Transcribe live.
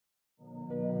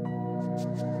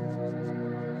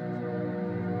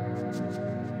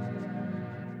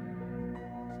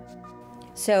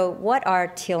So what are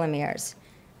telomeres?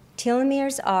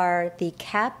 Telomeres are the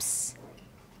caps,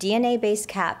 DNA-based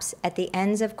caps at the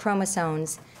ends of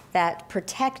chromosomes that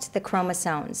protect the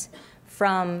chromosomes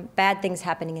from bad things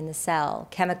happening in the cell,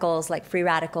 chemicals like free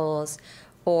radicals,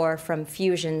 or from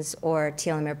fusions or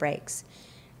telomere breaks.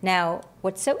 Now,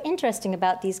 what's so interesting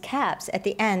about these caps at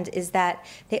the end is that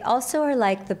they also are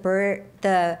like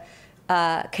the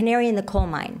canary in the coal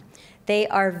mine. They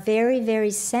are very, very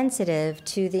sensitive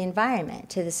to the environment,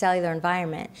 to the cellular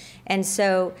environment. And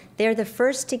so they're the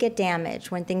first to get damaged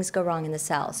when things go wrong in the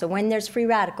cell. So when there's free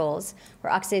radicals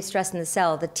or oxidative stress in the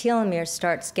cell, the telomere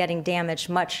starts getting damaged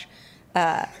much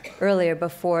earlier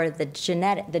before the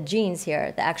genes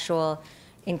here, the actual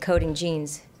encoding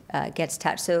genes, gets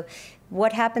touched. So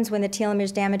what happens when the telomere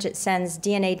is damaged? It sends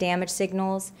DNA damage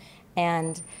signals,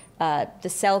 and the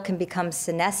cell can become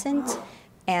senescent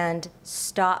and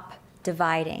stop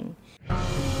dividing.